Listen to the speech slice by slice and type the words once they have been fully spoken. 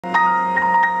Ever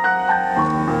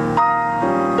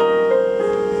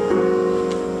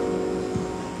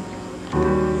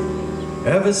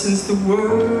since the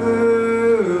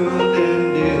world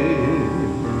ended,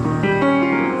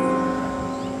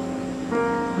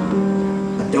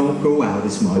 I don't go out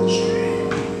as much.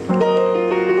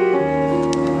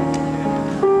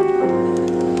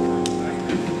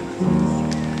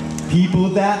 People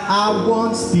that I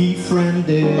once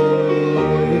befriended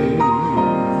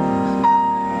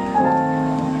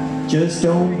just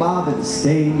don't bother to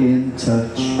stay in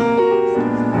touch.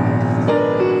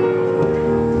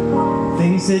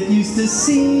 Things that used to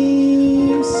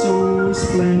seem so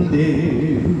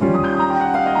splendid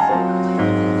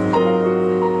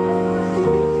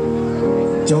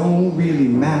don't really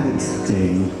matter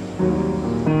today.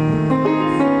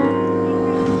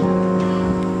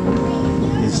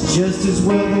 It's just as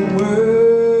well the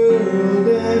world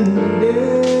ended.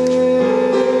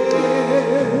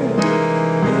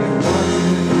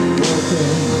 It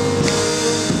wasn't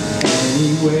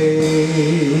anyway.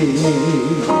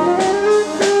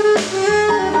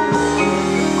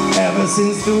 Ever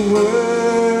since the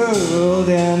world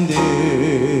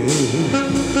ended,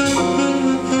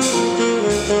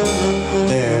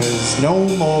 there's no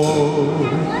more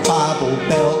Bible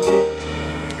Belt.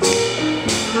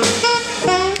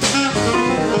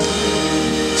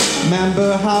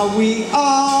 Remember how we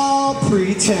all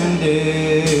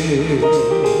pretended,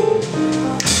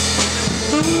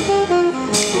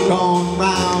 gone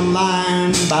round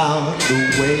lying about the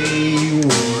way we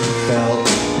felt.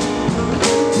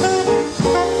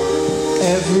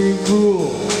 Every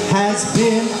rule has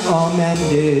been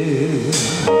amended.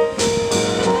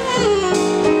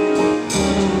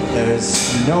 There's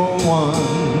no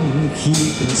one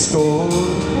keeping score.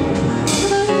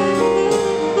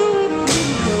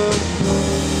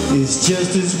 It's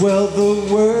just as well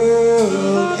the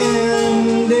world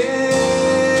ended.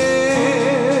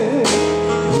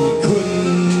 We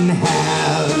couldn't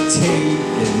have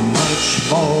taken much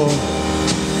more.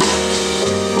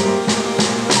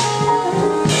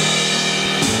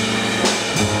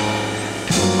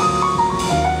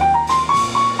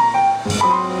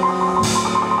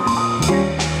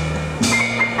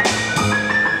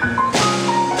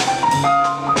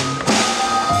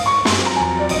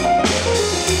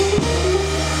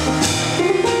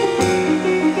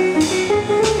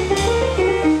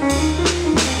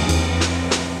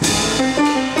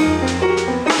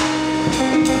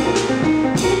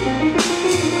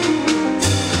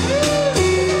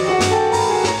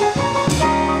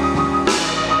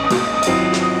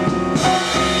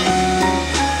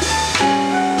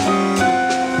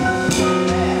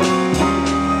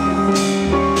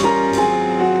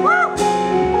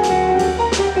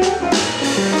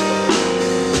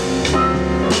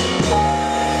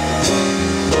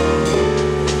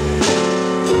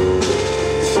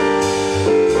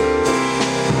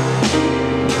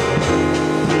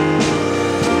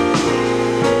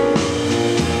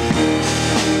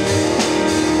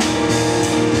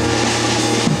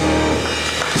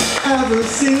 Ever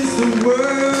since the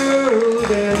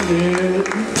world ended,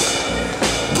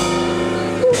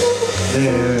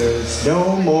 there's no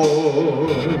more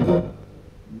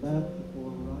left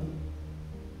or right.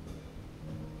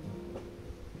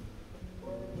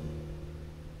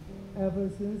 Ever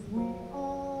since we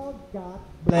all got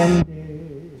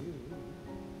blended,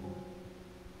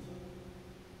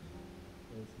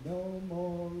 there's no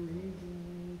more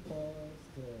reason for us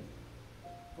to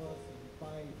fuss and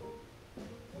fight.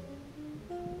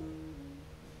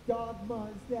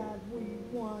 Dogmas that we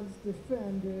once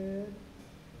defended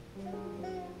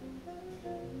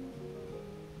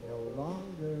no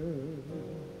longer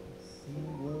seem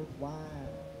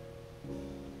worthwhile.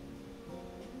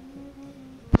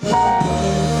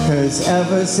 'Cause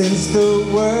ever since the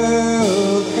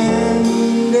world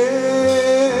ended,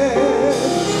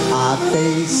 I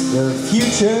face the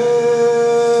future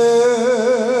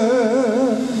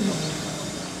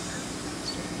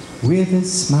with a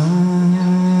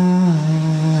smile.